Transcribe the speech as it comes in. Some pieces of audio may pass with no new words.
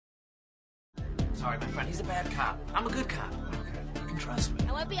Sorry, my friend. He's a bad cop. I'm a good cop. Okay, you can trust me.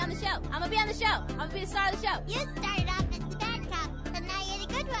 I want to be on the show. I'm going to be on the show. I'm going to be the star of the show. You started off as the bad cop, and now you're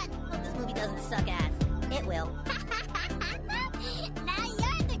the good one. Hope this movie doesn't suck ass. It will. Now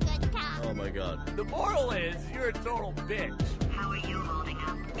you're the good cop. Oh my god. The moral is, you're a total bitch. How are you holding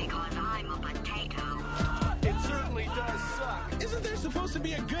up? Because I'm a potato. It certainly does suck. Isn't there supposed to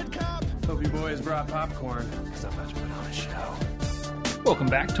be a good cop? Hope you boys brought popcorn, because I'm about to put on a show. Welcome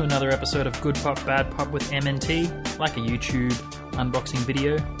back to another episode of Good Pop, Bad Pop with MNT, like a YouTube unboxing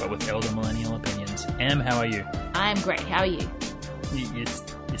video, but with elder millennial opinions. Em, how are you? I'm great. How are you? You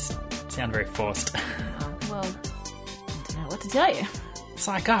sound very forced. Well, I don't know what to tell you.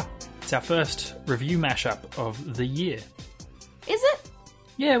 Psych up! It's our first review mashup of the year. Is it?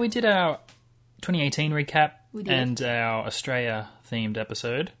 Yeah, we did our 2018 recap We did. and our Australia-themed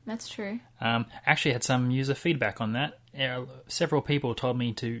episode. That's true. Actually had some user feedback on that. Several people told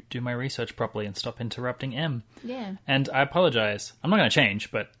me to do my research properly and stop interrupting Em. Yeah. And I apologise. I'm not going to change,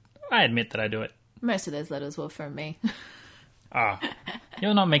 but I admit that I do it. Most of those letters were from me.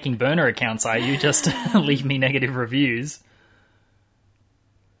 You're not making burner accounts, are you? Just leave me negative reviews.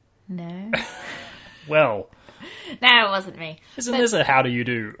 No. Well, No, it wasn't me. isn't this a how do you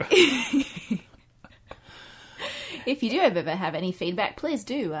do? If you do ever have any feedback, please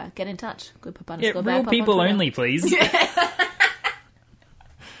do get in touch. Good pop Yeah, underscore real bad pop people on Twitter. only, please.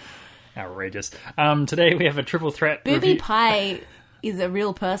 Outrageous. Today we have a triple threat Booby review. Pie is a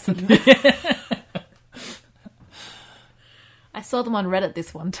real person. I saw them on Reddit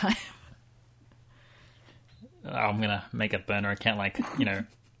this one time. Oh, I'm going to make a burner account like, Booby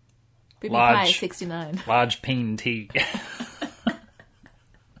Large. Pie 69. large peen tea.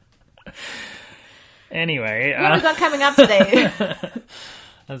 Anyway, What have we got coming up today?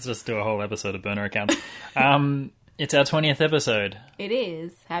 let's just do a whole episode of burner accounts. It's our 20th episode. It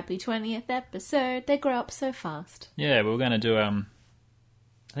is. Happy 20th episode. They grow up so fast. Yeah, we were going to do, I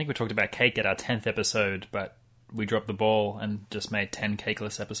think we talked about cake at our 10th episode, but we dropped the ball and just made 10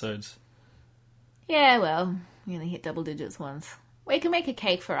 cakeless episodes. Yeah, well, we only hit double digits once. We can make a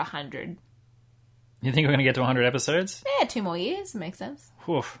cake for 100. You think we're going to get to 100 episodes? Yeah, 2 more years. Makes sense.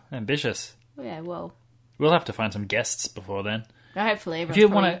 Whew, ambitious. Yeah, well, We'll have to find some guests before then. hopefully you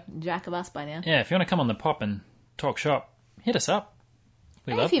everyone's wanna- probably jack of us by now. Yeah, if you want to come on the pop and talk shop, hit us up.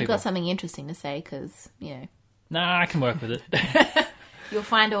 We And love if you've people. got something interesting to say, because, Nah, I can work with it. you'll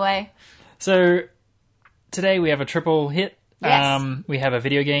find a way. So, today we have a triple hit. Yes. We have a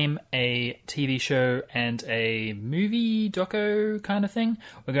video game, a TV show, and a movie doco kind of thing.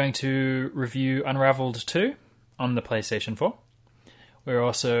 We're going to review Unraveled 2 on the PlayStation 4.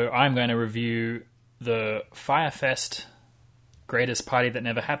 I'm going to review the Firefest Greatest Party That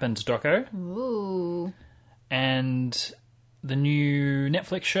Never Happened doco, Ooh. and the new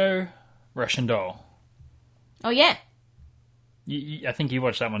Netflix show, Russian Doll. Oh, yeah. I think you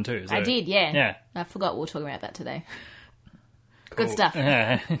watched that one too. So. I did, yeah. Yeah. I forgot we were talking about that today. Good Cool. stuff.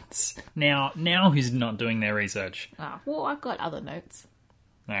 It's now who's not doing their research? Well, I've got other notes.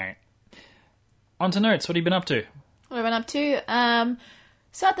 All right. On to notes. What have you been up to? What have I been up to?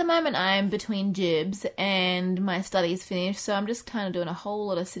 So at the moment I'm between jibs and my study's finished, so I'm just kind of doing a whole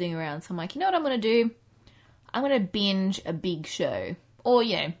lot of sitting around. So I'm like, you know what I'm going to do? I'm going to binge a big show. Or,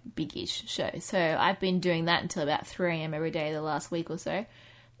 big-ish show. So I've been doing that until about 3 a.m. every day the last week or so.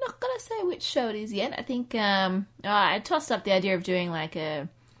 Not going to say which show it is yet. I think I tossed up the idea of doing like a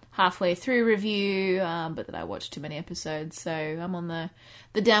halfway through review, but then I watched too many episodes, so I'm on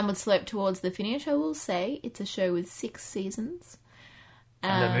the downward slope towards the finish. I will say it's a show with 6 seasons.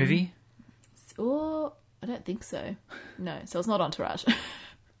 And a movie? Or I don't think so. No, so it's not Entourage.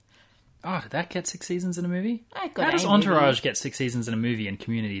 Oh, did that get 6 seasons in a movie? I got How does a Entourage movie. get 6 seasons in a movie and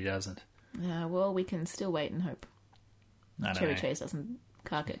Community doesn't? Well, we can still wait and hope I don't Chevy know. Chase doesn't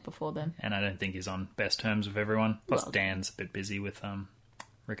cark it before then. And I don't think he's on best terms with everyone. Plus, Well- Dan's a bit busy with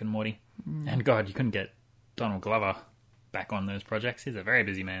Rick and Morty. And God, you couldn't get Donald Glover back on those projects. He's a very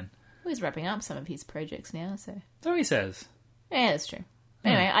busy man. Well, he's wrapping up some of his projects now, so So he says. yeah, that's true.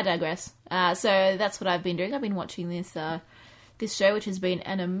 Anyway, I digress. So that's what I've been doing. I've been watching this show, which has been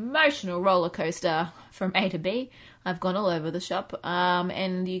an emotional roller coaster from A to B. I've gone all over the shop,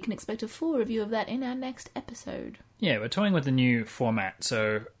 and you can expect a full review of that in our next episode. Yeah, we're toying with the new format.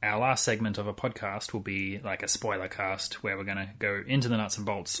 So our last segment of a podcast will be like a spoiler cast where we're going to go into the nuts and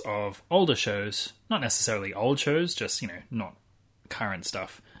bolts of older shows. Not necessarily old shows, just, not current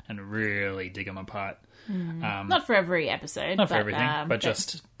stuff, and really dig them apart. Not for every episode. Not for everything, but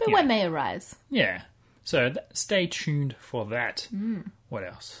just... But you know. when may arise. Yeah. So stay tuned for that. What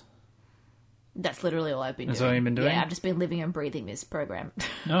else? That's literally all I've been That's doing. all you've been doing? Yeah, I've just been living and breathing this program.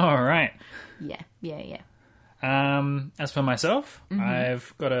 All right. yeah. As for myself,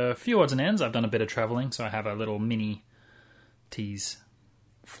 I've got a few odds and ends. I've done a bit of traveling, so I have a little mini tease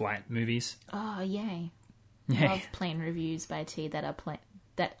flight movies. Oh, yay. Yay. Love plane reviews by T that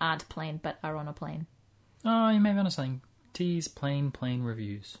aren't plane but are on a plane. Oh, you may be onto something. Tease plane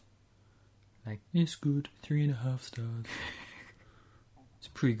reviews. Like, it's good, 3.5 stars. It's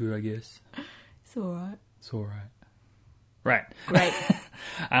pretty good, I guess. It's alright. It's alright. Right. Great.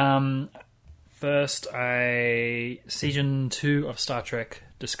 First, Season 2 of Star Trek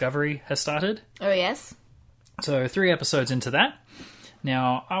Discovery has started. Oh, yes? So 3 episodes into that.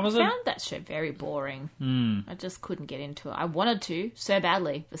 Now, I found that show very boring. I just couldn't get into it. I wanted to so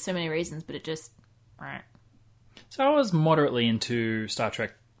badly for so many reasons, but it just... So I was moderately into Star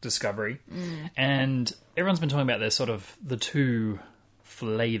Trek Discovery, and everyone's been talking about there's sort of the 2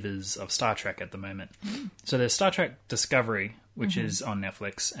 flavors of Star Trek at the moment. So there's Star Trek Discovery, which is on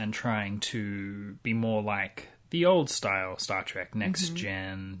Netflix, and trying to be more like the old style Star Trek, Next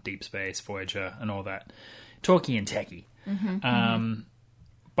Gen, Deep Space, Voyager, and all that. Talky and techy.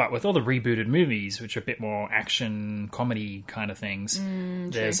 But with all the rebooted movies, which are a bit more action, comedy kind of things,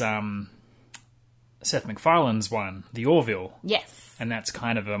 there's Seth MacFarlane's one, The Orville. Yes. And that's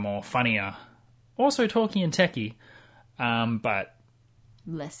kind of a more funnier, also talky and techy, but...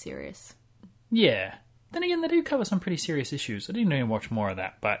 less serious. Yeah. Then again, they do cover some pretty serious issues. I didn't even watch more of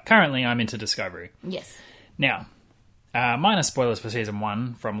that, but currently I'm into Discovery. Yes. Now, minor spoilers for Season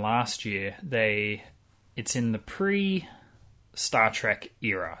 1 from last year. It's in the pre-Star Trek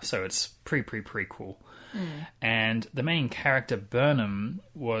era, so it's prequel. And the main character, Burnham,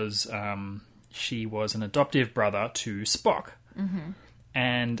 was... she was an adoptive brother to Spock.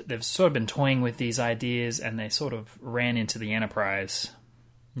 And they've sort of been toying with these ideas, and they sort of ran into the Enterprise,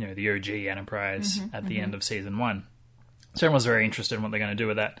 the OG Enterprise, at the end of Season 1. So everyone's very interested in what they're going to do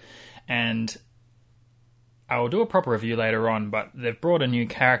with that. And I will do a proper review later on, but they've brought a new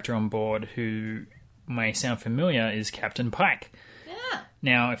character on board who may sound familiar, is Captain Pike. Yeah.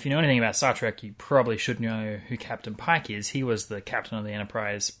 Now, if you know anything about Star Trek, you probably should know who Captain Pike is. He was the captain of the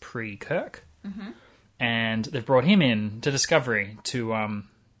Enterprise pre-Kirk. And they've brought him in to Discovery to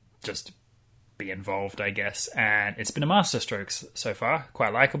just be involved, I guess. And it's been a masterstroke so far.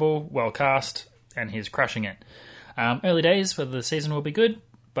 Quite likeable, well cast, and he's crushing it. Early days, whether the season will be good.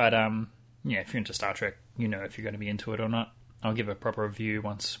 But, if you're into Star Trek, you know if you're going to be into it or not. I'll give a proper review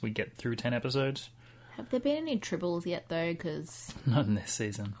once we get through 10 episodes. Have there been any tribbles yet, though? Because... Not in this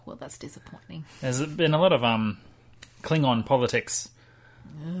season. Well, that's disappointing. There's been a lot of Klingon politics,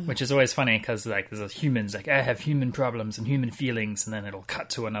 which is always funny because there's humans I have human problems and human feelings, and then it'll cut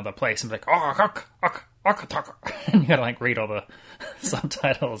to another place and be like, and you gotta read all the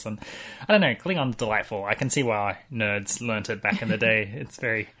subtitles. And I don't know, Klingon's delightful. I can see why nerds learnt it back in the day. It's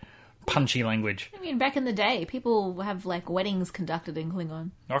very punchy language. I mean, back in the day, people have weddings conducted in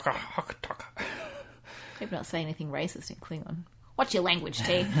Klingon. Maybe not say anything racist in Klingon. What's your language,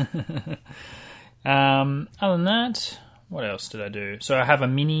 T? Other than that, what else did I do? So I have a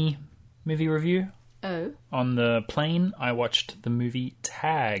mini movie review. Oh. On the plane, I watched the movie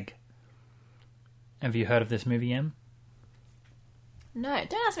Tag. Have you heard of this movie, Em? No,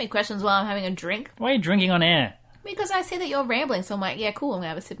 don't ask me questions while I'm having a drink. Why are you drinking on air? Because I see that you're rambling, so I'm like, yeah, cool, I'm going to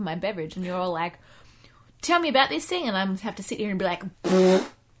have a sip of my beverage. And you're all like, tell me about this thing. And I have to sit here and be like,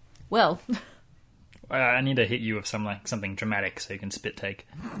 well... I need to hit you with something dramatic so you can spit take.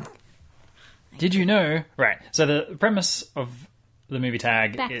 Did you know... Right, so the premise of the movie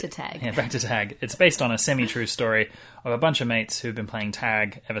Tag... Back to Tag. Yeah, Back to Tag. It's based on a semi-true story of a bunch of mates who've been playing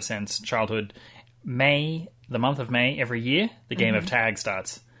tag ever since childhood. The month of May, every year, the game of tag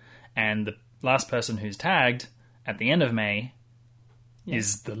starts. And the last person who's tagged at the end of May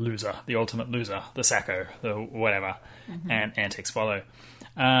is the loser, the ultimate loser, the sacco, the whatever. And antics follow.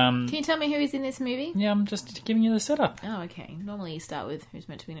 Can you tell me who is in this movie? Yeah, I'm just giving you the setup. Oh, okay. Normally you start with who's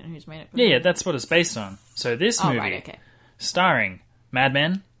meant to be in it and who's made it. Yeah, that's what it's based on. So this movie, right, okay. starring Mad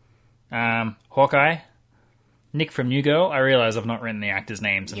Men, Hawkeye, Nick from New Girl. I realise I've not written the actors'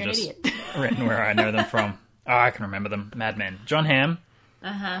 names. You're I've an just idiot. written where I know them from. Oh, I can remember them. Mad Men. John Hamm,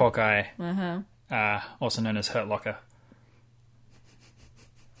 Hawkeye, also known as Hurt Locker.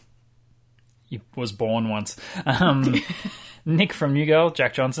 He was born once. Nick from New Girl,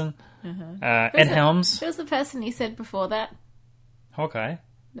 Jack Johnson. Ed Helms. Who was the person you said before that? Hawkeye.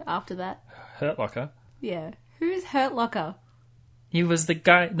 After that? Hurt Locker. Yeah. Who's Hurt Locker? He was the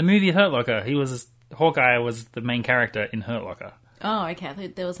guy, the movie Hurt Locker. Hawkeye was the main character in Hurt Locker. Oh, okay. I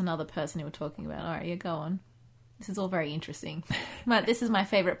thought there was another person you were talking about. Alright, yeah, go on. This is all very interesting. This is my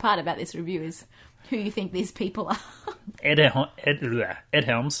favourite part about this review is who you think these people are. Ed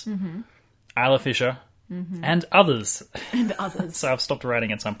Helms, Isla Fisher, and others. And others. So I've stopped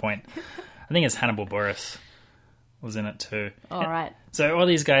writing at some point. I think it's Hannibal Buress was in it too. All right. So all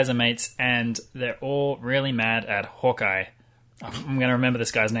these guys are mates, and they're all really mad at Hawkeye. I'm going to remember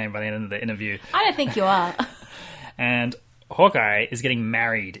this guy's name by the end of the interview. I don't think you are. And Hawkeye is getting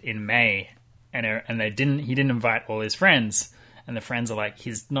married in May, and he didn't invite all his friends, and the friends are like,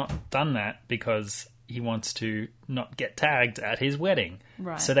 he's not done that because he wants to not get tagged at his wedding.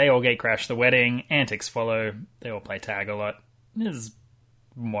 Right. So they all gatecrash the wedding, antics follow, they all play tag a lot. It is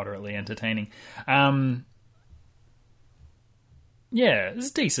moderately entertaining. Yeah,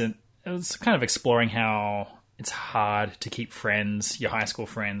 it's decent. It was kind of exploring how it's hard to keep friends, your high school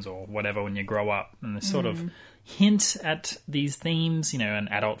friends or whatever, when you grow up. And they sort of hint at these themes, and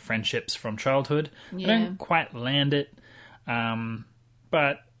adult friendships from childhood. Yeah. I don't quite land it.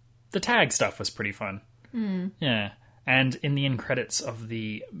 But the tag stuff was pretty fun. Yeah. And in the end credits of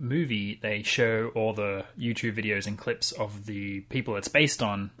the movie, they show all the YouTube videos and clips of the people it's based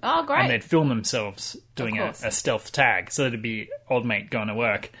on. Oh, great. And they'd film themselves doing a course. stealth tag. So it'd be old mate going to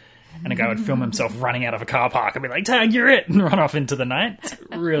work, and a guy would film himself running out of a car park and be like, "Tag, you're it!" and run off into the night. It's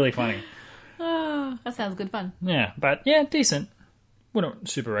really funny. Oh, that sounds good fun. Yeah, but yeah, decent. Wouldn't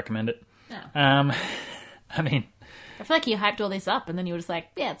super recommend it. No. I mean, I feel like you hyped all this up and then you were just like,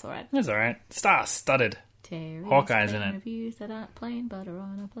 yeah, it's all right. it's alright. Star-studded. Terry's Hawkeye's in playing it. Reviews that aren't plain but are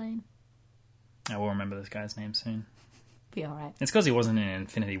on a plane. I will remember this guy's name soon. Be all right. It's because he wasn't in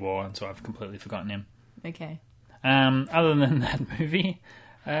Infinity War, and so I've completely forgotten him. Okay. Other than that movie,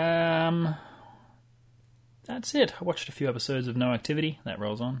 that's it. I watched a few episodes of No Activity. That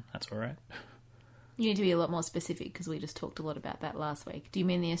rolls on. That's alright. You need to be a lot more specific because we just talked a lot about that last week. Do you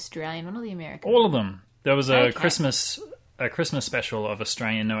mean the Australian one or the American All of them. There was a Okay. Christmas special of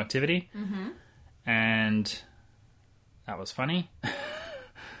Australian No Activity, and that was funny.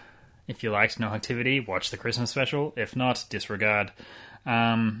 If you liked No Activity, watch the Christmas special. If not, disregard.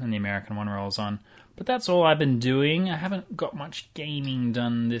 And the American one rolls on. But that's all I've been doing. I haven't got much gaming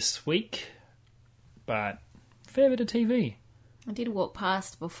done this week, but fair bit of TV. I did walk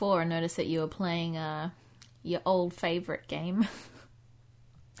past before and noticed that you were playing your old favourite game.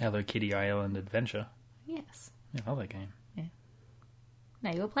 Hello Kitty Island Adventure. Yes. Yeah, I love that game. No,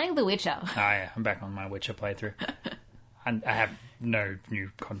 you were playing The Witcher. Ah, yeah, I'm back on my Witcher playthrough. And I have no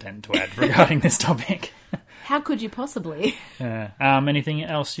new content to add regarding this topic. How could you possibly? Anything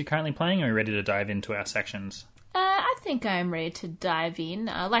else you're currently playing, or are you ready to dive into our sections? I think I'm ready to dive in.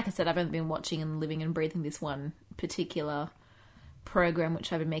 Like I said, I've only been watching and living and breathing this one particular program,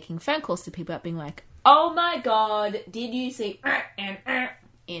 which I've been making phone calls to people about being like, oh my god, did you see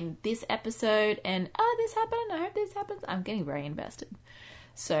in this episode? And, this happened, I hope this happens. I'm getting very invested.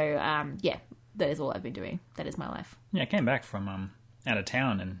 So, yeah, that is all I've been doing. That is my life. Yeah, I came back from out of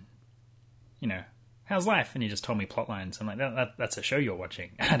town, and how's life? And you just told me plot lines. I'm like, that's a show you're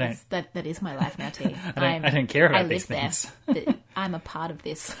watching. I don't That is my life now, T. I don't care about I these live things. there. I'm a part of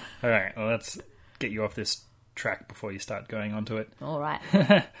this. All right, well, let's get you off this track before you start going onto it. All right.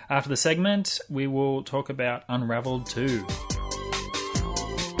 After the segment, we will talk about Unraveled 2.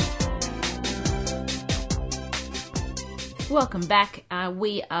 Welcome back.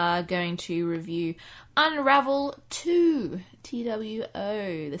 We are going to review Unravel 2,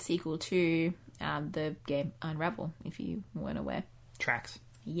 TWO, the sequel to the game Unravel, if you weren't aware. Tracks.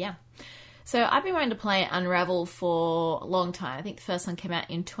 Yeah. So I've been wanting to play Unravel for a long time. I think the first one came out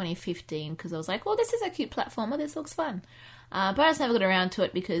in 2015 because I was like, well, this is a cute platformer. This looks fun. But I just never got around to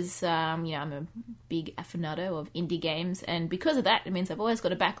it because, I'm a big aficionado of indie games. And because of that, it means I've always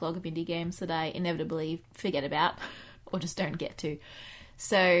got a backlog of indie games that I inevitably forget about or just don't get to.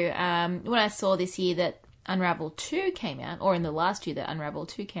 So when I saw this year that Unravel 2 came out, or in the last year that Unravel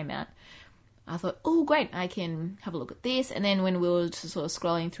 2 came out, I thought, oh, great, I can have a look at this. And then when we were just sort of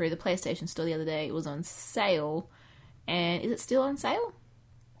scrolling through the PlayStation Store the other day, it was on sale. And is it still on sale?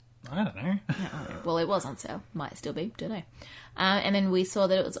 I don't know. Well, it was on sale. Might still be. Don't know. And then we saw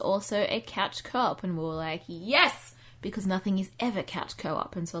that it was also a couch co-op. And we were like, yes! Because nothing is ever couch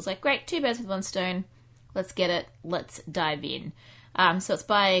co-op. And so I was like, great, 2 birds with 1 stone. Let's get it. Let's dive in. So it's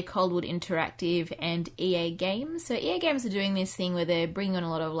by Coldwood Interactive and EA Games. So EA Games are doing this thing where they're bringing on a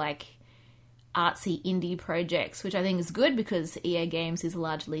lot of, artsy indie projects, which I think is good because EA Games is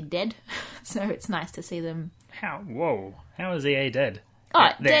largely dead. So it's nice to see them. How? Whoa. How is EA dead?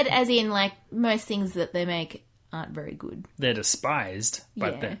 Oh, dead as in, most things that they make aren't very good. They're despised,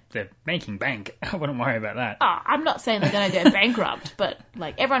 but Yeah. they're making bank. I wouldn't worry about that. Oh, I'm not saying they're going to go bankrupt, but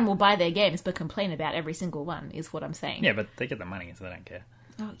like everyone will buy their games but complain about every single one is what I'm saying. Yeah, but they get the money, so they don't care.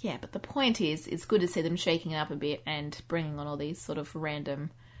 Oh, yeah, but the point is, it's good to see them shaking it up a bit and bringing on all these sort of random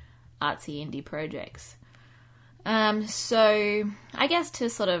artsy indie projects. So I guess to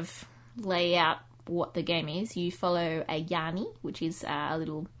sort of lay out what the game is, you follow a Yarny, which is a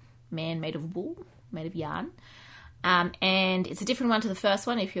little man made of wool, made of yarn. And it's a different one to the first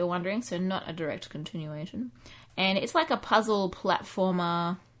one, if you're wondering, so not a direct continuation. And it's like a puzzle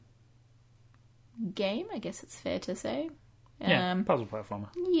platformer game, I guess it's fair to say. Yeah, puzzle platformer.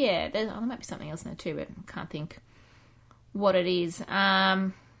 Yeah, there might be something else in there too, but I can't think what it is.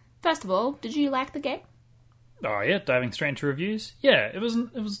 First of all, did you like the game? Oh yeah, diving straight into reviews. Yeah, it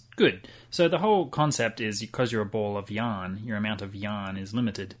was good. So the whole concept is because you're a ball of yarn, your amount of yarn is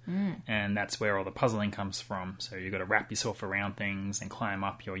limited, and that's where all the puzzling comes from. So you've got to wrap yourself around things and climb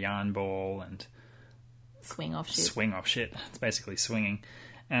up your yarn ball and Swing off shit. swing off shit. It's basically swinging,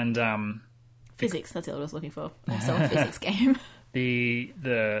 and Physics, that's what I was looking for. Also a physics game.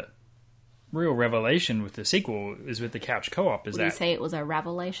 the real revelation with the sequel is with the couch co-op. Is Would you that say it was a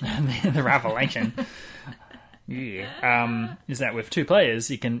revelation? the revelation? Yeah, is that with two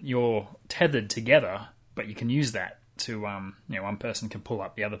players, you're tethered together, but you can use that to one person can pull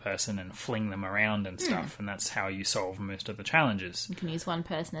up the other person and fling them around and stuff, and that's how you solve most of the challenges. You can use one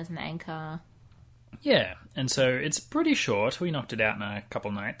person as an anchor. Yeah, and so it's pretty short. We knocked it out in a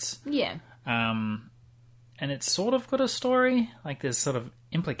couple nights. Yeah. And it's sort of got a story, like there's sort of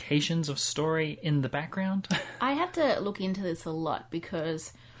implications of story in the background. I had to look into this a lot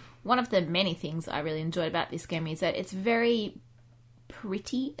because one of the many things I really enjoyed about this game is that it's very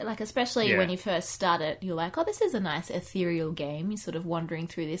pretty. Like, especially when you first start it, you're like, oh, this is a nice ethereal game. You're sort of wandering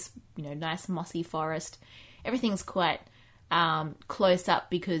through this, nice mossy forest. Everything's quite close up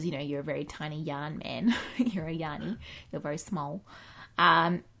because, you're a very tiny yarn man. You're a yarny. You're very small.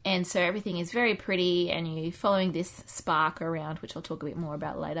 And so everything is very pretty, and you're following this spark around, which I'll talk a bit more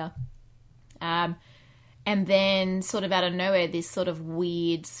about later. And then, sort of out of nowhere, this sort of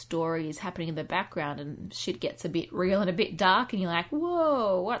weird story is happening in the background, and shit gets a bit real and a bit dark, and you're like,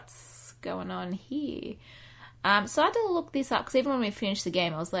 whoa, what's going on here? So I had to look this up, because even when we finished the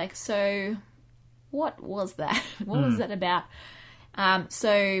game, I was like, so what was that? What was that about?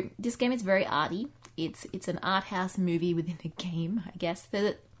 So this game is very arty. It's an art house movie within a game, I guess.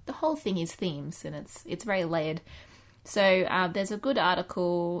 The whole thing is themes, and it's very layered. So there's a good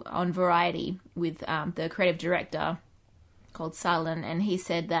article on Variety with the creative director called Salin, and he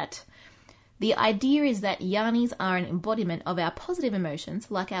said that the idea is that yarnies are an embodiment of our positive emotions,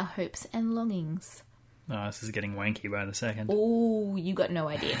 like our hopes and longings. Oh, this is getting wanky by the second. Oh, you got no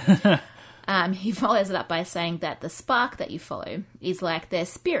idea. He follows it up by saying that the spark that you follow is like their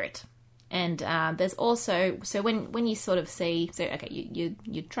spirit. And there's also, so when you sort of see, so okay,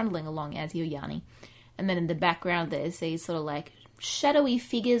 you're trundling along as you're yarny, and then in the background there's these sort of like shadowy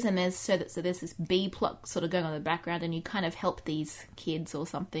figures, and there's there's this bee plot sort of going on in the background, and you kind of help these kids or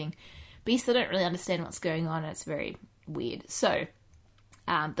something, but you still don't really understand what's going on, and it's very weird. So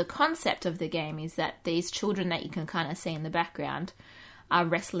the concept of the game is that these children that you can kind of see in the background are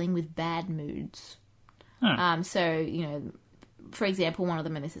wrestling with bad moods. So, for example, one of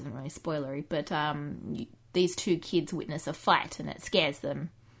them, and this isn't really spoilery, but these two kids witness a fight and it scares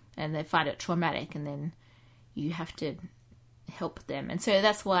them and they find it traumatic, and then you have to help them. And so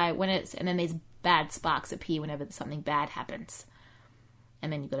that's why and then these bad sparks appear whenever something bad happens.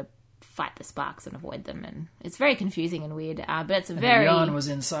 And then you've got to fight the sparks and avoid them. And it's very confusing and weird, but it's very... The yarn was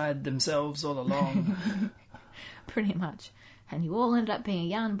inside themselves all along. Pretty much. And you all ended up being a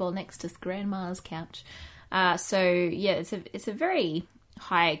yarn ball next to grandma's couch. So yeah, it's a very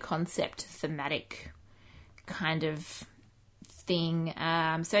high concept thematic kind of thing.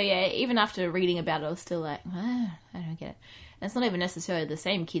 So yeah, even after reading about it, I was still like, I don't get it. And it's not even necessarily the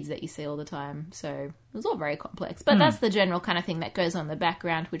same kids that you see all the time. So it was all very complex. But that's the general kind of thing that goes on in the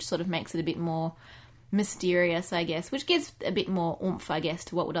background, which sort of makes it a bit more mysterious, I guess, which gives a bit more oomph, I guess,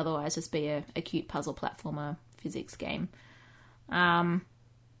 to what would otherwise just be a cute puzzle platformer physics game. The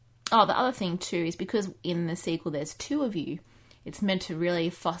other thing too is because in the sequel there's two of you, it's meant to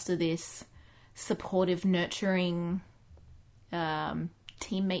really foster this supportive, nurturing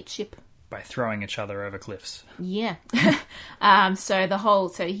teammateship. By throwing each other over cliffs. Yeah.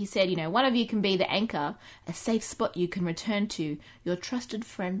 So he said, one of you can be the anchor, a safe spot you can return to, your trusted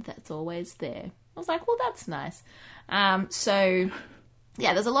friend that's always there. I was like, well, that's nice. So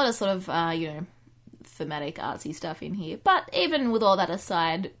yeah, there's a lot of sort of, thematic artsy stuff in here. But even with all that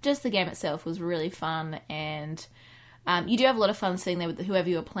aside, just the game itself was really fun, and you do have a lot of fun sitting there with whoever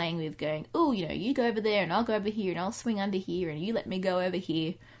you're playing with going, oh, you know, you go over there and I'll go over here and I'll swing under here and you let me go over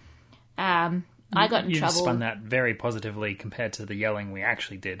here. I got in trouble. You spun that very positively compared to the yelling we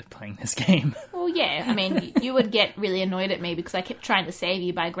actually did playing this game. Well, yeah. I mean, you would get really annoyed at me because I kept trying to save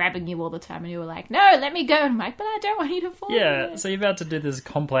you by grabbing you all the time, and you were like, no, let me go. And I'm like, but I don't want you to fall. Yeah, so you're about to do this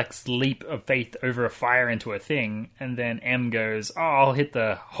complex leap of faith over a fire into a thing, and then M goes, oh, I'll hit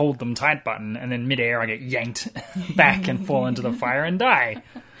the hold them tight button, and then midair I get yanked back and fall into the fire and die.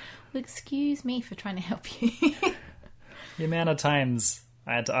 Well, excuse me for trying to help you. The amount of times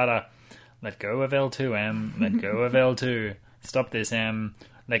I had to utter, let go of L2, M. Let go of L2. Stop this, M.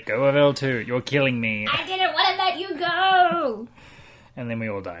 Let go of L2. You're killing me. I didn't want to let you go. And then we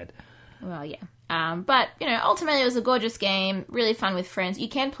all died. Well, yeah. But, you know, ultimately it was a gorgeous game. Really fun with friends. You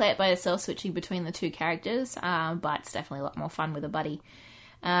can play it by yourself, switching between the two characters. But it's definitely a lot more fun with a buddy.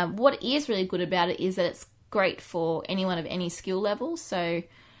 What is really good about it is that it's great for anyone of any skill level. So...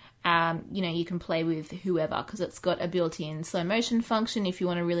 you know, you can play with whoever because it's got a built-in slow motion function. If you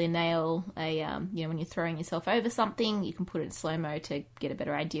want to really nail a, you know, when you're throwing yourself over something, you can put it in slow-mo to get a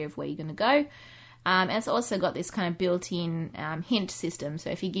better idea of where you're going to go. And it's also got this kind of built-in hint system. So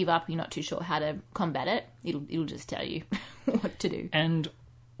if you give up, you're not too sure how to combat it, it'll just tell you what to do. And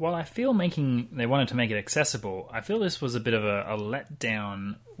while I feel they wanted to make it accessible, I feel this was a bit of a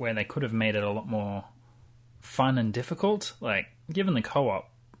letdown where they could have made it a lot more fun and difficult. Like, given the co-op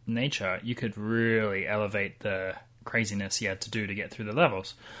nature, you could really elevate the craziness you had to do to get through the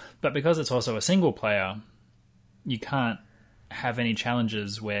levels. But because it's also a single player, you can't have any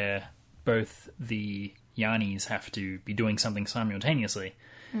challenges where both the Yanis have to be doing something simultaneously.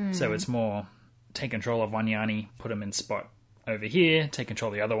 So it's more take control of one Yanni, put them in spot over here, take control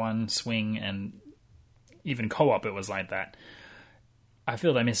of the other one, swing, and even co-op it was like that. I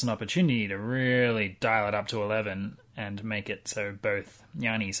feel they missed an opportunity to really dial it up to 11 and make it so both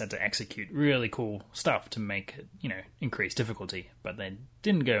Yanis had to execute really cool stuff to make it, you know, increase difficulty. But they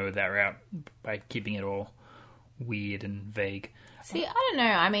didn't go that route by keeping it all weird and vague. See, I don't know.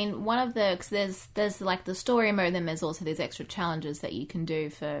 I mean, one of the... Cause there's like the story mode, then there's also these extra challenges that you can do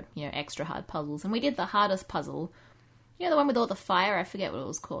for, you know, extra hard puzzles. And we did the hardest puzzle. You know, the one with all the fire? I forget what it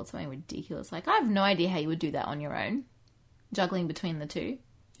was called. Something ridiculous. Like, I have no idea how you would do that on your own. Juggling between the two.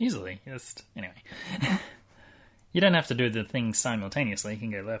 Easily. Just, anyway. You don't have to do the things simultaneously. You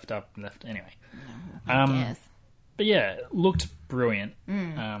can go left, up, left, anyway. I guess. But yeah, looked brilliant.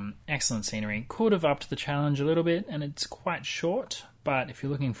 Excellent scenery. Could have upped the challenge a little bit, and it's quite short. But if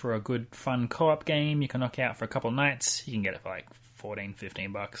you're looking for a good, fun co-op game you can knock out for a couple nights, you can get it for like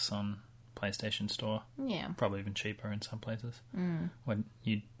 $14-15 on PlayStation Store. Yeah. Probably even cheaper in some places. Would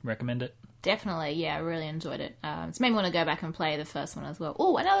you recommend it? Definitely, yeah, I really enjoyed it. It's made me want to go back and play the first one as well.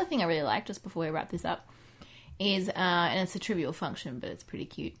 Oh, another thing I really like, just before we wrap this up, is, and it's a trivial function, but it's pretty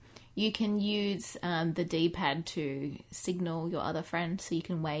cute, you can use the D-pad to signal your other friend, so you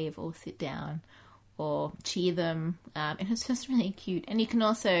can wave or sit down or cheer them, and it's just really cute. And you can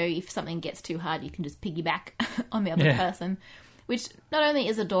also, if something gets too hard, you can just piggyback on the other person, which not only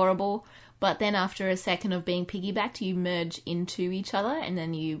is adorable, but then after a second of being piggybacked, you merge into each other, and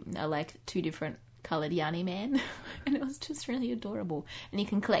then you are like two different coloured Yanni man. And it was just really adorable. And you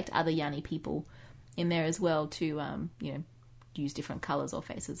can collect other Yanni people in there as well to, you know, use different colours or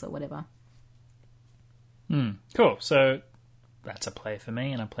faces or whatever. Cool. So that's a play for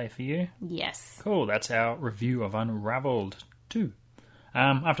me and a play for you. Yes. Cool. That's our review of Unraveled 2.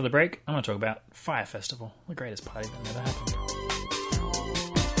 After the break, I'm going to talk about Fire Festival, the greatest party that never happened.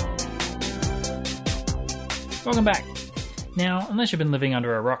 Welcome back. Now, unless you've been living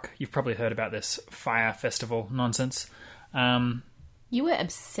under a rock, you've probably heard about this Fire Festival nonsense. You were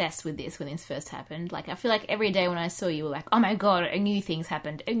obsessed with this when this first happened. Like, I feel like every day when I saw you, you were like, oh my god, a new thing's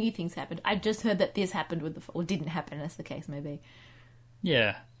happened, a new thing's happened. I just heard that this happened with or didn't happen, as the case may be.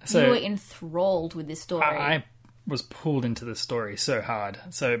 Yeah. So you were enthralled with this story. I was pulled into this story so hard.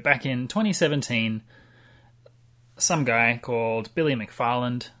 So back in 2017, some guy called Billy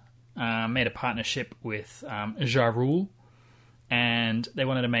McFarland made a partnership with Ja Rule, and they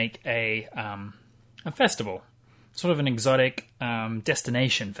wanted to make a festival, sort of an exotic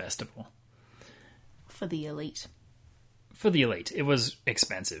destination festival. For the elite. For the elite. It was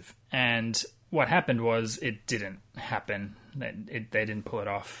expensive, and what happened was it didn't happen. They didn't pull it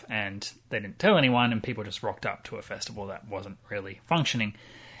off, and they didn't tell anyone, and people just rocked up to a festival that wasn't really functioning.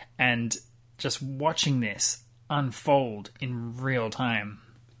 And just watching this unfold in real time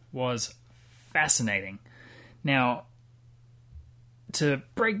was fascinating. Now, to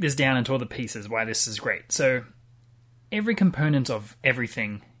break this down into all the pieces, why this is great. So every component of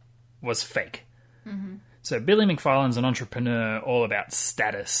everything was fake. So Billy McFarland's an entrepreneur all about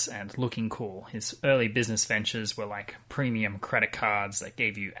status and looking cool. His early business ventures were like premium credit cards that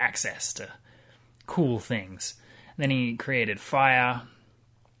gave you access to cool things. Then he created Fire,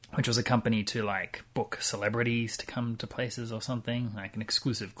 which was a company to like book celebrities to come to places or something, like an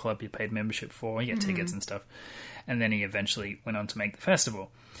exclusive club you paid membership for, you get tickets and stuff. And then he eventually went on to make the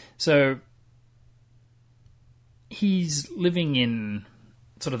festival. So he's living in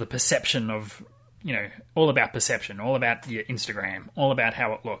sort of the perception of, you know, all about perception, all about your Instagram, all about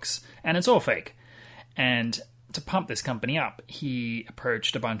how it looks. And it's all fake. And to pump this company up, he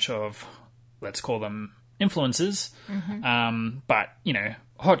approached a bunch of, let's call them influencers, but, you know,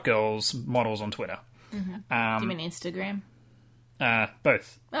 hot girls, models on Twitter. Do you mean Instagram?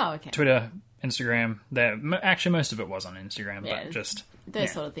 Both. Oh, okay. Twitter, Instagram. Actually, most of it was on Instagram, Yeah, but just... Those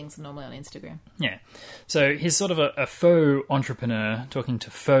yeah. sort of things are normally on Instagram. Yeah. So he's sort of a faux entrepreneur talking to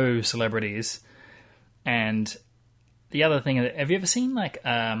faux celebrities. And the other thing, have you ever seen like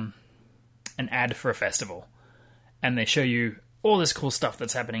an ad for a festival? And they show you all this cool stuff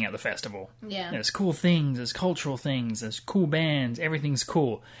that's happening at the festival. Yeah. There's cool things, there's cultural things, there's cool bands, everything's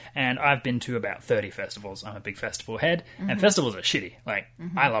cool. And I've been to about 30 festivals. I'm a big festival head. And festivals are shitty. Like,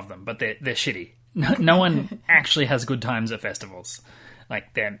 I love them, but they're shitty. No one actually has good times at festivals.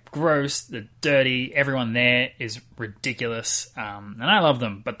 Like, they're gross, they're dirty, everyone there is ridiculous. And I love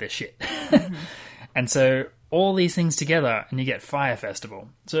them, but they're shit. And so all these things together, and you get Fire Festival.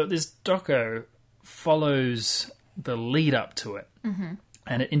 So this doco follows the lead up to it.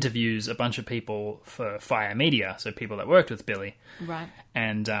 And it interviews a bunch of people for Fire Media, so people that worked with Billy. Right.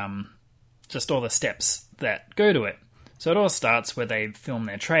 And just all the steps that go to it. So it all starts where they film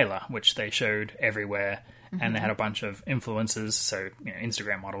their trailer, which they showed everywhere. And they had a bunch of influencers, so you know,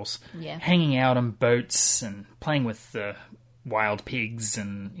 Instagram models, Yeah. hanging out on boats and playing with the wild pigs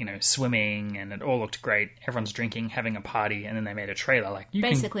and, you know, swimming, and it all looked great. Everyone's drinking, having a party, and then they made a trailer. Like you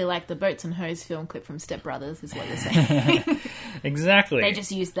Basically like the Boats and Hose film clip from Step Brothers is what you're saying. can... Exactly. They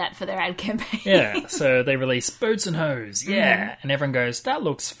just used that for their ad campaign. Yeah, so they release Boats and Hose, yeah. And everyone goes, that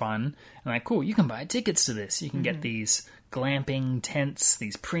looks fun. And like, cool, you can buy tickets to this. You can get these glamping tents,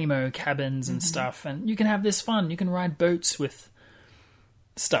 these primo cabins and stuff, and you can have this fun. You can ride boats with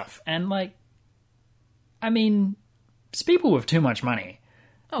stuff. And like, I mean, it's people with too much money.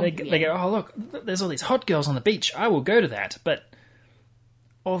 Oh, They yeah. go, oh look, there's all these hot girls on the beach. I will go to that. But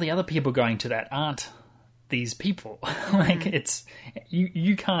all the other people going to that aren't these people. Like it's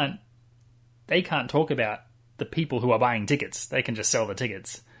you can't. They can't talk about the people who are buying tickets. They can just sell the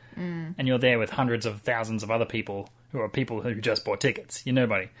tickets, and you're there with hundreds of thousands of other people who are people who just bought tickets. You're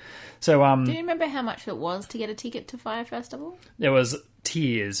nobody. So Do you remember how much it was to get a ticket to Fire Festival? there was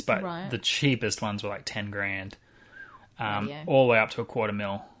tiers, but Right. the cheapest ones were like $10,000, Yeah. all the way up to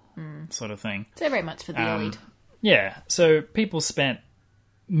 $250,000 sort of thing. So very much for the elite. Yeah, so people spent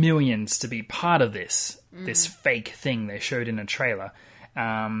millions to be part of this fake thing they showed in a trailer.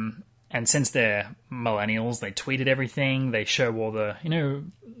 And since they're millennials, they tweeted everything. They show all the, you know,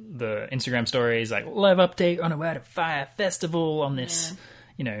 the Instagram stories, like, live update on a way to Fire Festival on this,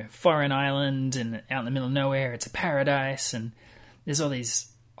 you know, foreign island and out in the middle of nowhere. It's a paradise. And there's all these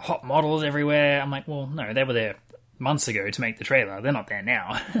hot models everywhere. I'm like, well, no, they were there months ago to make the trailer. They're not there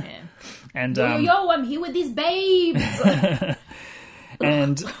now. Yeah. And Yo, I'm here with these babes!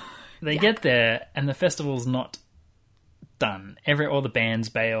 and they get there, and the festival's not done. All the bands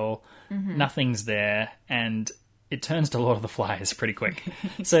bail, nothing's there, and it turns to Lord of the Flies pretty quick.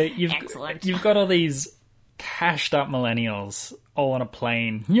 So Excellent. you've got all these cashed up millennials all on a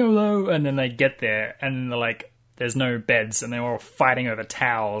plane, YOLO, and then they get there, and they're like, there's no beds, and they're all fighting over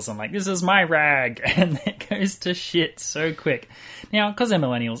towels. I'm like, this is my rag, and it goes to shit so quick. Now, because they're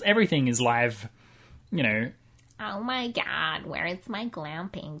millennials, everything is live, you know. Oh my god, where is my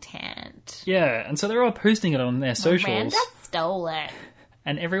glamping tent? Yeah, and so they're all posting it on their socials, Miranda stole it.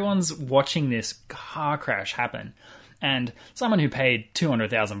 and everyone's watching this car crash happen. And someone who paid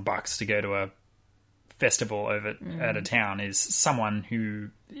 $200,000 to go to a festival over at a town is someone who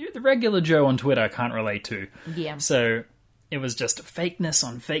the regular Joe on Twitter can't relate to. Yeah. So it was just fakeness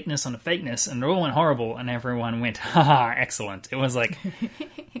on fakeness on fakeness, and it all went horrible, and everyone went, haha, excellent. It was like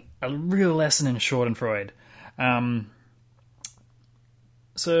a real lesson in Schadenfreude. And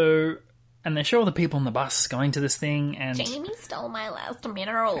they show all the people on the bus going to this thing, and Jamie stole my last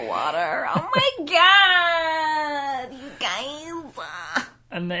mineral water. Oh my god, you guys.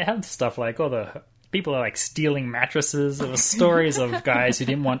 and they had stuff like all the people are like stealing mattresses. There were stories of guys who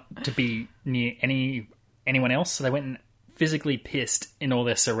didn't want to be near anyone else, so they went and physically pissed in all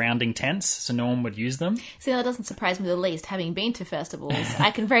their surrounding tents so no one would use them. See, that doesn't surprise me the least. Having been to festivals,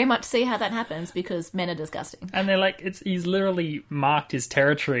 I can very much see how that happens because men are disgusting. And they're like, he's literally marked his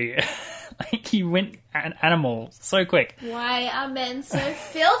territory. Like, he went an animal so quick. Why are men so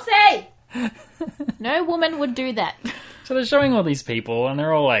filthy? No woman would do that. So they're showing all these people, and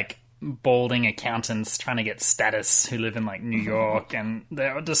they're all like balding accountants trying to get status who live in like New York, and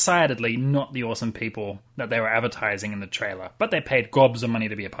they're decidedly not the awesome people that they were advertising in the trailer, but they paid gobs of money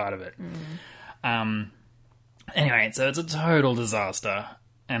to be a part of it. Anyway, so it's a total disaster,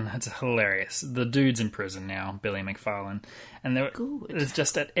 and it's hilarious. The dude's in prison now, Billy McFarlane, and there's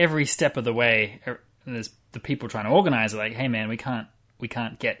just at every step of the way, there's the people trying to organize it, like, hey man, we can't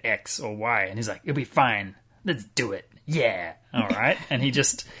get X or Y, and he's like, it'll be fine, let's do it, yeah, all right. And he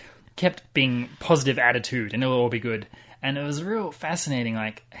just kept being positive attitude, and it'll all be good. And it was real fascinating,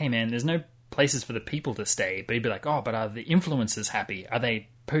 like, hey man, there's no places for the people to stay, but he'd be like, oh, but are the influencers happy? Are they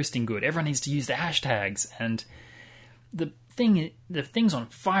posting good? Everyone needs to use the hashtags. And the thing's on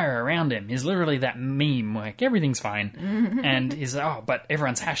fire around him is literally that meme, like, everything's fine. And he's like, oh, but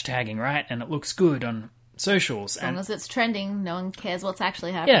everyone's hashtagging, right? And it looks good on socials. As long as it's trending, no one cares what's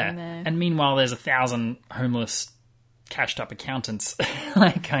actually happening there. And meanwhile, there's 1,000 homeless, cashed-up accountants,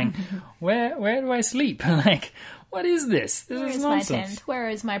 like, going, where do I sleep? Like, what is this? This is nonsense. My tent? Where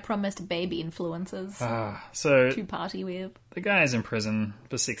is my promised baby influencers So to party with? The guy is in prison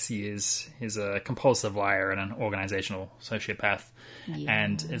for 6 years. He's a compulsive liar and an organizational sociopath. Yeah.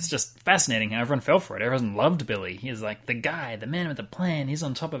 And it's just fascinating how everyone fell for it. Everyone loved Billy. He's like the guy, the man with the plan. He's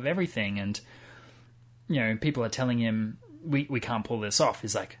on top of everything. And, you know, people are telling him, we can't pull this off.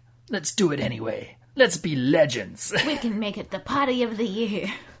 He's like, let's do it anyway. Let's be legends. We can make it the party of the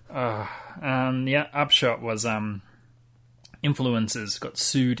year. The upshot was influencers got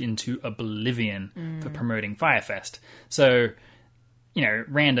sued into oblivion for promoting Firefest. So, you know,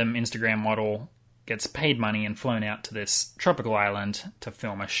 random Instagram model gets paid money and flown out to this tropical island to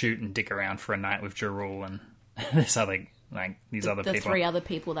film a shoot and dick around for a night with Ja Rule and this other, like, these other people. The 3 other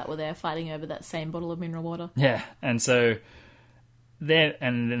people that were there fighting over that same bottle of mineral water. Yeah, and so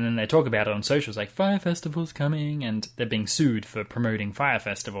and then they talk about it on socials, like, Fire Festival's coming, and they're being sued for promoting Fire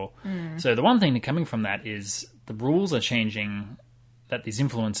Festival. So the one thing coming from that is the rules are changing, that these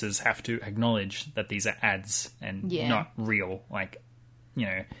influencers have to acknowledge that these are ads and not real, like, you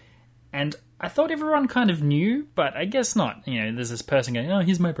know. And I thought everyone kind of knew, but I guess not. You know, there's this person going, oh,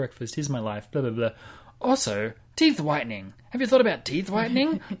 here's my breakfast, here's my life, blah, blah, blah. Also, teeth whitening. Have you thought about teeth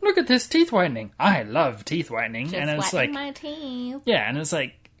whitening? Look at this teeth whitening. I love teeth whitening. Just and it's like my teeth. Yeah, and it's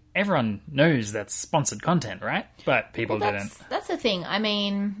like everyone knows that's sponsored content, right? But people didn't. That's the thing. I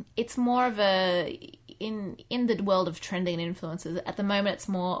mean, it's more of a in the world of trending and influencers at the moment. It's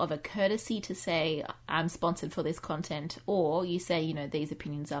more of a courtesy to say I'm sponsored for this content, or you say, you know, these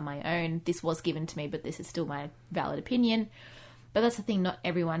opinions are my own. This was given to me, but this is still my valid opinion. But that's the thing, not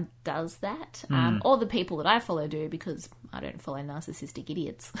everyone does that. Or the people that I follow do, because I don't follow narcissistic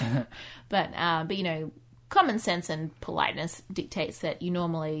idiots. But you know, common sense and politeness dictates that you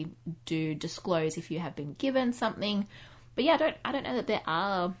normally do disclose if you have been given something. But yeah, I don't know that there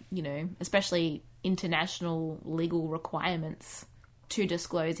are, you know, especially international legal requirements to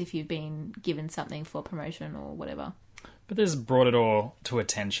disclose if you've been given something for promotion or whatever. But this brought it all to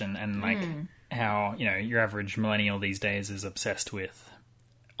attention, and like how, you know, your average millennial these days is obsessed with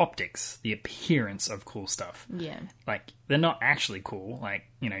optics, the appearance of cool stuff. Yeah. Like, they're not actually cool. Like,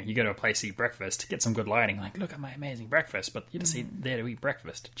 you know, you go to a place to eat breakfast, get some good lighting, like, look at my amazing breakfast, but you're just there to eat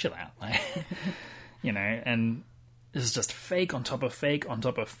breakfast. Chill out. Like, you know, and this is just fake on top of fake on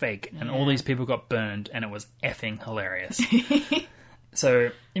top of fake, and all these people got burned, and it was effing hilarious.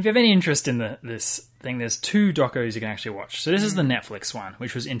 So, if you have any interest in this thing, there's 2 docos you can actually watch. So this is the Netflix one,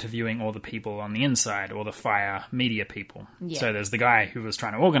 which was interviewing all the people on the inside, all the Fire media people. Yeah. So there's the guy who was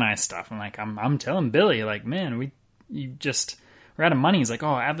trying to organize stuff, and like, I'm telling Billy, like, man, we're out of money. He's like,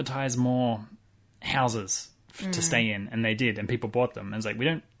 oh, advertise more houses to stay in, and they did, and people bought them. And it's like, we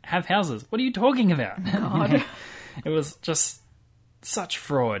don't have houses. What are you talking about? God. It was just such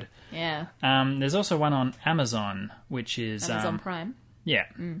fraud. Yeah. There's also one on Amazon, which is Amazon Prime. Yeah.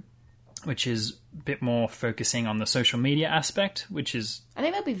 Which is a bit more focusing on the social media aspect, which is... I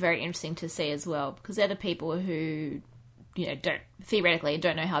think that'd be very interesting to see as well, because they're the people who, you know,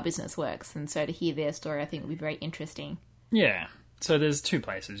 don't know how business works, and so to hear their story, I think would be very interesting. Yeah. So there's 2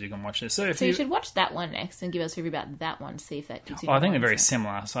 places you can watch this. So you should watch that one next and give us a review about that one, see if that gives you... I think they're very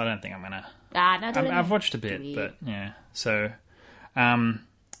similar, so I don't think I'm going to... I've watched a bit, but yeah. So...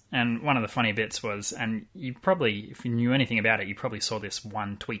 and one of the funny bits was, and you probably, if you knew anything about it, you probably saw this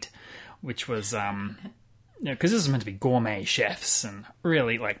one tweet, which was because this is meant to be gourmet chefs and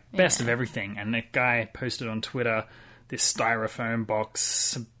really like best of everything. And the guy posted on Twitter this styrofoam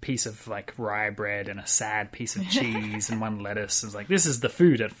box, a piece of like rye bread and a sad piece of cheese and one lettuce. It's like, this is the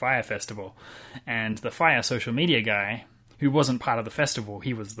food at Fire Festival. And the Fire social media guy, who wasn't part of the festival,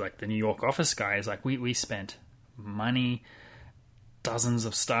 he was like the New York office guy, is like, we spent money, dozens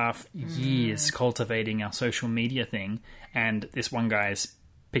of staff, years cultivating our social media thing, and this one guy's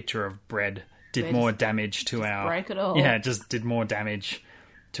picture of bread did more damage to our... broke it all. Yeah, just did more damage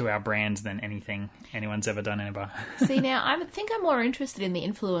to our brand than anything anyone's ever done ever. See, now, I think I'm more interested in the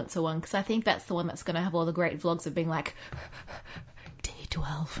influencer one, because I think that's the one that's going to have all the great vlogs of being like, Day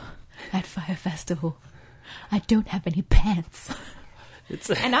 12 at Fire Festival. I don't have any pants.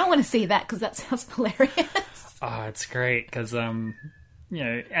 And I want to see that, because that sounds hilarious. Oh, it's great, because, and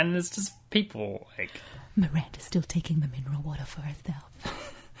there's just people, like... Miranda's still taking the mineral water for herself.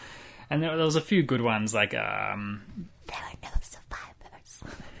 And there was a few good ones, like, There are no survivors.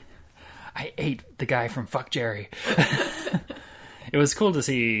 I ate the guy from Fuck Jerry. It was cool to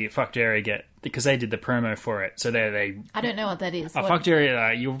see Fuck Jerry because they did the promo for it. So I don't know what that is. Fuck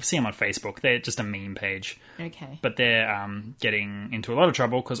Jerry, you'll see them on Facebook. They're just a meme page. Okay. But they're getting into a lot of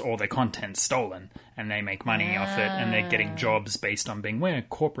trouble because all their content's stolen and they make money off it, and they're getting jobs based on we're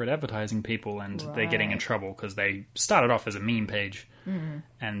corporate advertising people, and they're getting in trouble because they started off as a meme page.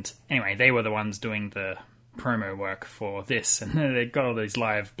 And anyway, they were the ones doing the promo work for this, and they got all these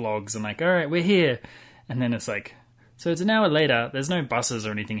live blogs and like, all right, we're here. And then it's like, so it's an hour later, there's no buses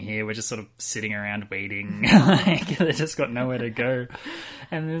or anything here, we're just sort of sitting around waiting. Like, they just got nowhere to go.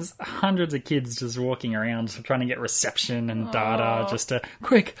 And there's hundreds of kids just walking around trying to get reception and data just to,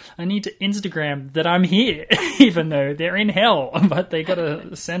 quick, I need to Instagram that I'm here, even though they're in hell, but they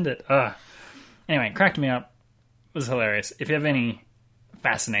gotta send it. Anyway, it cracked me up. It was hilarious. If you have any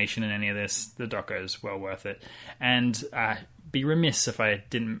fascination in any of this, the doco's well worth it. And be remiss if I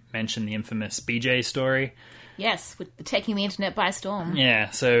didn't mention the infamous BJ story. Yes, with taking the internet by storm. Yeah,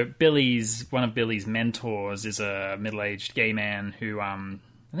 so one of Billy's mentors is a middle-aged gay man who I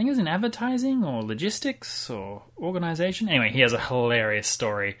think is in advertising or logistics or organization. Anyway, he has a hilarious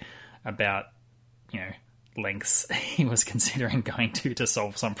story about, lengths he was considering going to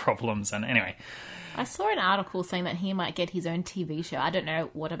solve some problems. And anyway, I saw an article saying that he might get his own TV show. I don't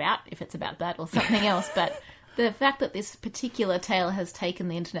know if it's about that or something else, but the fact that this particular tale has taken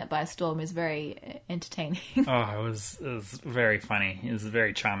the internet by storm is very entertaining. Oh, it was very funny. He was a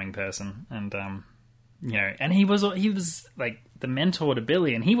very charming person, and and he was like the mentor to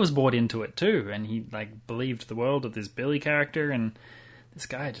Billy, and he was bought into it too, and he like believed the world of this Billy character, and this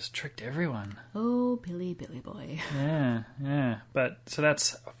guy just tricked everyone. Oh, Billy boy. Yeah. But so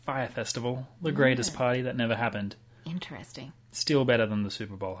that's Fire Festival, the greatest party that never happened. Interesting. Still better than the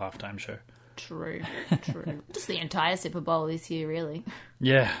Super Bowl halftime show. True. Just the entire Super Bowl this year, really.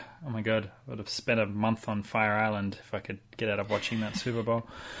 Yeah. Oh my God. I would have spent a month on Fire Island if I could get out of watching that Super Bowl.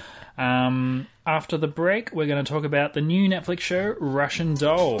 After the break, we're going to talk about the new Netflix show, Russian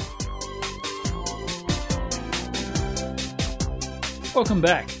Doll. Welcome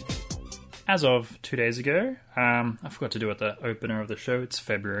back. As of 2 days ago, I forgot to do it the opener of the show. It's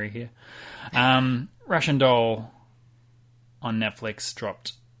February here. Russian Doll on Netflix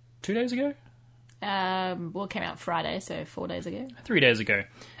dropped 2 days ago? It came out Friday, so 4 days ago. 3 days ago.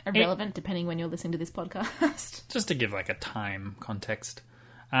 Irrelevant, depending when you're listening to this podcast. Just to give like a time context.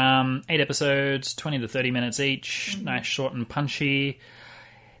 8 episodes, 20 to 30 minutes each. Nice, short and punchy.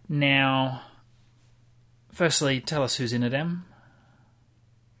 Now, firstly, tell us who's in it, Em.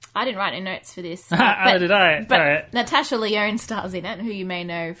 I didn't write any notes for this. Oh, did I? But right. Natasha Lyonne stars in it, who you may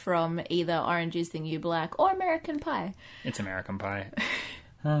know from either Orange is the New Black or American Pie. It's American Pie.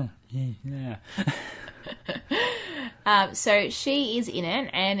 Oh, yeah. So she is in it,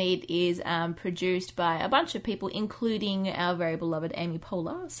 and it is produced by a bunch of people, including our very beloved Amy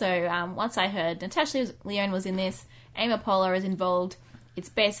Poehler. So once I heard Natasha Lyonne was in this, Amy Poehler is involved, it's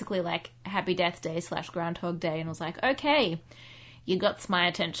basically like Happy Death Day / Groundhog Day, and I was like, okay, you got my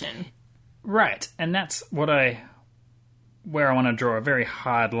attention. Right, and that's where I want to draw a very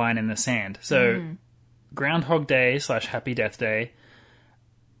hard line in the sand. So, Groundhog Day / Happy Death Day,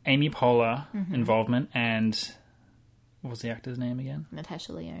 Amy Poehler involvement, and what was the actor's name again?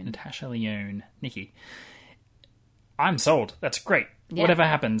 Natasha Lyonne. Nikki. I'm sold. That's great. Yeah. Whatever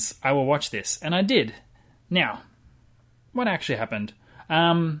happens, I will watch this. And I did. Now, what actually happened?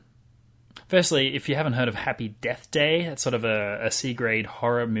 Firstly, if you haven't heard of Happy Death Day, it's sort of a C-grade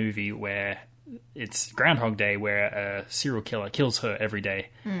horror movie where it's Groundhog Day, where a serial killer kills her every day,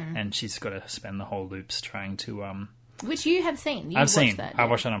 and she's got to spend the whole loops trying to... Which you have seen. I've seen. That, I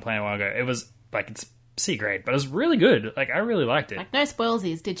watched that on Play a while ago. It was like, it's C grade, but it was really good. Like, I really liked it. Like, no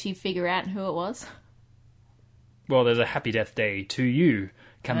spoilsies. Did she figure out who it was? Well, there's a Happy Death Day to You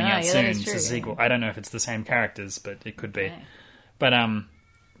coming out yeah, soon. that is It's true, a sequel. yeah. I don't know if it's the same characters, but it could be. Okay. But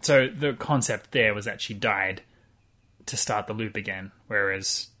so the concept there was that she died to start the loop again,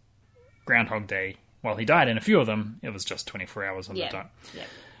 whereas Groundhog Day, while he died in a few of them, it was just 24 hours on the dot. Yeah.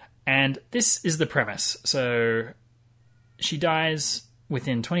 And this is the premise. So she dies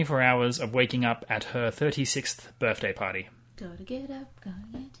within 24 hours of waking up at her 36th birthday party. Gotta get up, gotta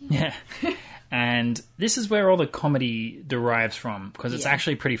get up. Yeah. And this is where all the comedy derives from, because it's Yeah.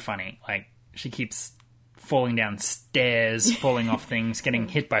 actually pretty funny. Like, she keeps falling down stairs, falling off things, getting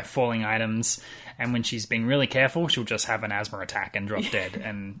hit by falling items, and when she's being really careful, she'll just have an asthma attack and drop dead,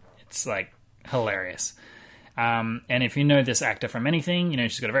 and it's, like, hilarious. And if you know this actor from anything, you know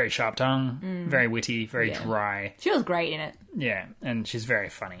she's got a very sharp tongue, very witty, very Yeah. dry. She was great in it. Yeah, and she's very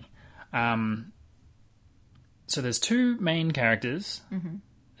funny. So there's two main characters. Mm-hmm.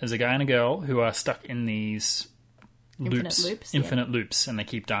 There's a guy and a girl who are stuck in these infinite loops, and they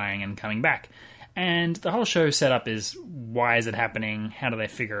keep dying and coming back. And the whole show setup is, why is it happening? How do they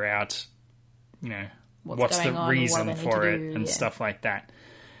figure out, you know, what's the going on, reason what they need for to it, do, and yeah. stuff like that.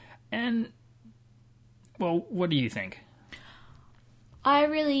 And, well, what do you think? I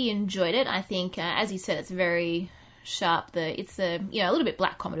really enjoyed it. I think, as you said, it's very sharp. It's a little bit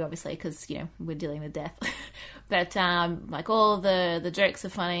black comedy, obviously, because we're dealing with death. But like, all the jokes are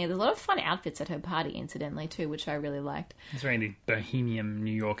funny. There's a lot of fun outfits at her party, incidentally, too, which I really liked. It's really bohemian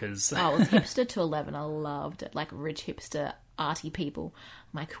New Yorkers. Oh, it was hipster to 11. I loved it. Like, rich hipster arty people.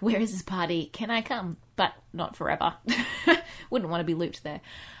 I'm like, where is this party? Can I come? But not forever. Wouldn't want to be looped there.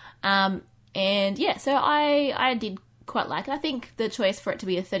 And yeah, so I did quite like it. I think the choice for it to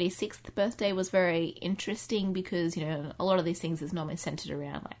be a 36th birthday was very interesting because, a lot of these things is normally centered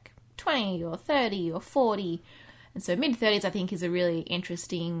around like 20 or 30 or 40. And so mid-30s, I think, is a really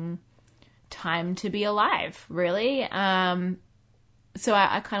interesting time to be alive, really. So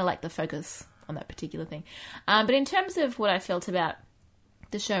I kind of like the focus on that particular thing. But in terms of what I felt about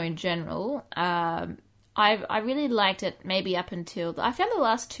the show in general, I really liked it maybe up until... I found the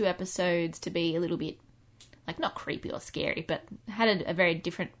last two episodes to be a little bit, like, not creepy or scary, but had a very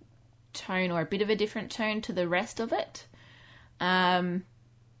different tone, or a bit of a different tone to the rest of it.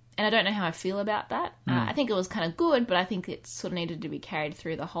 And I don't know how I feel about that. I think it was kind of good, but I think it sort of needed to be carried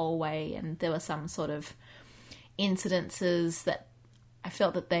through the whole way, and there were some sort of incidences that I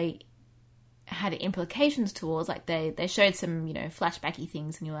felt that they had implications towards. Like, they showed some, flashbacky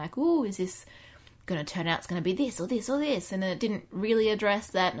things, and you're like, ooh, is this going to turn out it's going to be this or this or this? And then it didn't really address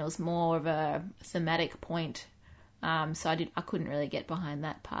that, and it was more of a thematic point. So I couldn't really get behind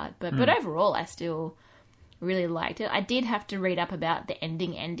that part. But overall, I still really liked it. I did have to read up about the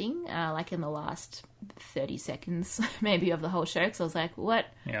ending, like in the last 30 seconds, maybe, of the whole show, because I was like, what?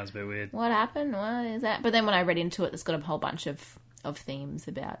 Yeah, it was a bit weird. What happened? What is that? But then when I read into it, it's got a whole bunch of themes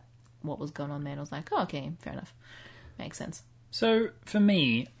about what was going on there, and I was like, oh, okay, fair enough. Makes sense. So, for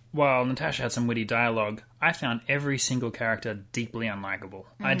me, while Natasha had some witty dialogue, I found every single character deeply unlikable.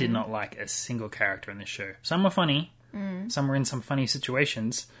 I did not like a single character in this show. Some were funny, some were in some funny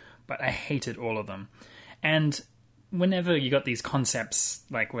situations, but I hated all of them. And whenever you got these concepts,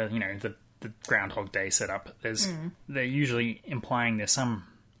 like where, the Groundhog Day setup, they're usually implying there's some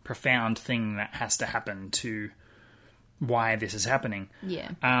profound thing that has to happen to why this is happening.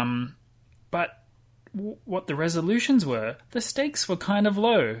 Yeah. But what the resolutions were, the stakes were kind of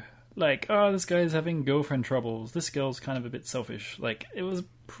low. Like, oh, this guy's having girlfriend troubles. This girl's kind of a bit selfish. Like, it was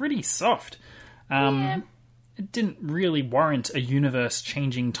pretty soft. It didn't really warrant a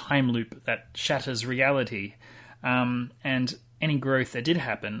universe-changing time loop that shatters reality. And any growth that did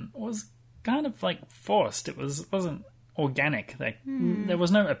happen was kind of, like, forced. It wasn't organic. Like, there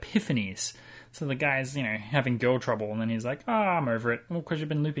was no epiphanies. So the guy's, having girl trouble, and then he's like, I'm over it. Well, because you've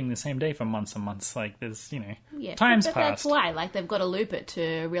been looping the same day for months and months. Like, there's, Yeah, time's but passed. that's why, like, they've got to loop it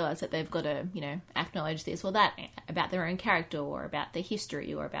to realise that they've got to, acknowledge this or that about their own character, or about their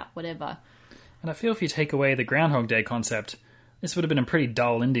history, or about whatever. And I feel if you take away the Groundhog Day concept, this would have been a pretty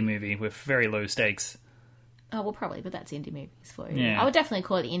dull indie movie with very low stakes. Oh, well, probably, but that's indie movies for you. Yeah. I would definitely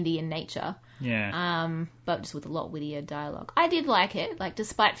call it indie in nature. Yeah. But just with a lot wittier dialogue. I did like it, like,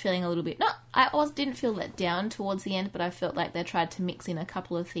 despite feeling a little bit... didn't feel let down towards the end, but I felt like they tried to mix in a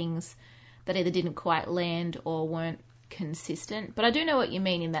couple of things that either didn't quite land or weren't consistent. But I do know what you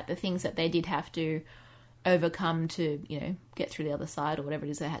mean, in that the things that they did have to overcome to, get through the other side, or whatever it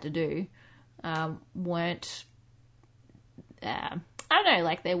is they had to do, weren't... I don't know,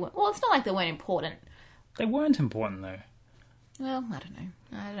 like, they weren't... Well, it's not like they weren't important. They weren't important, though. Well, I don't know.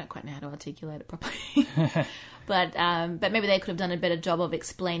 I don't quite know how to articulate it properly. But maybe they could have done a better job of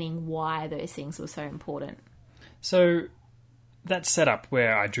explaining why those things were so important. So that's set up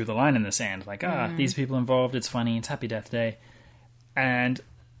where I drew the line in the sand. Like, these people involved, it's funny, it's Happy Death Day. And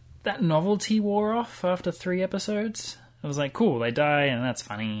that novelty wore off after 3 episodes. It was like, cool, they die, and that's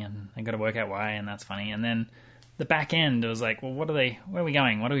funny, and they got to work out why, and that's funny. And then the back end, it was like, well, where are we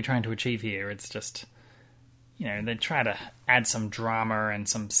going? What are we trying to achieve here? It's just, they try to add some drama and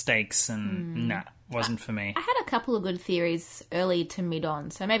some stakes, and nah, wasn't for me. I had a couple of good theories early to mid on.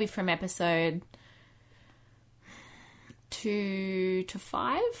 So maybe from episode 2 to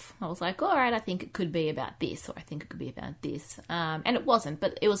 5, I was like, all right, I think it could be about this, or I think it could be about this. And it wasn't,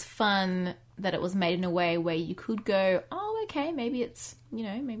 but it was fun that it was made in a way where you could go, oh, okay, maybe it's,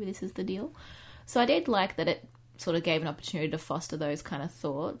 maybe this is the deal. So I did like that it sort of gave an opportunity to foster those kind of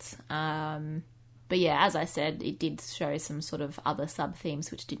thoughts. But yeah, as I said, it did show some sort of other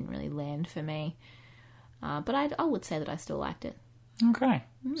sub-themes which didn't really land for me. But I would say that I still liked it. Okay.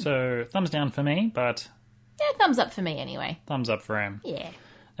 So, thumbs down for me, but... Yeah, thumbs up for me anyway. Thumbs up for him. Yeah.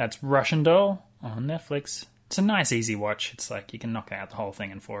 That's Russian Doll on Netflix. It's a nice, easy watch. It's like you can knock out the whole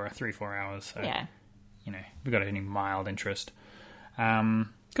thing in 3-4 hours. So, Yeah. we've got any mild interest.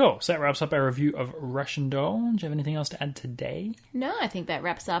 Cool. So that wraps up our review of Russian Doll. Do you have anything else to add today? No, I think that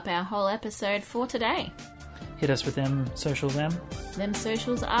wraps up our whole episode for today. Hit us with them socials, Em. Them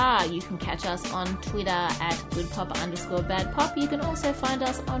socials are, you can catch us on Twitter at goodpop_badpop. You can also find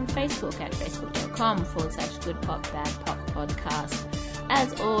us on Facebook at facebook.com/goodpopbadpop podcast.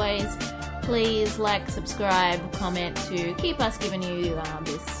 As always, please like, subscribe, comment to keep us giving you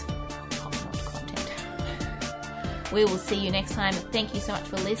this top-notch content. We will see you next time. Thank you so much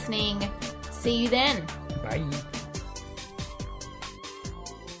for listening. See you then. Bye.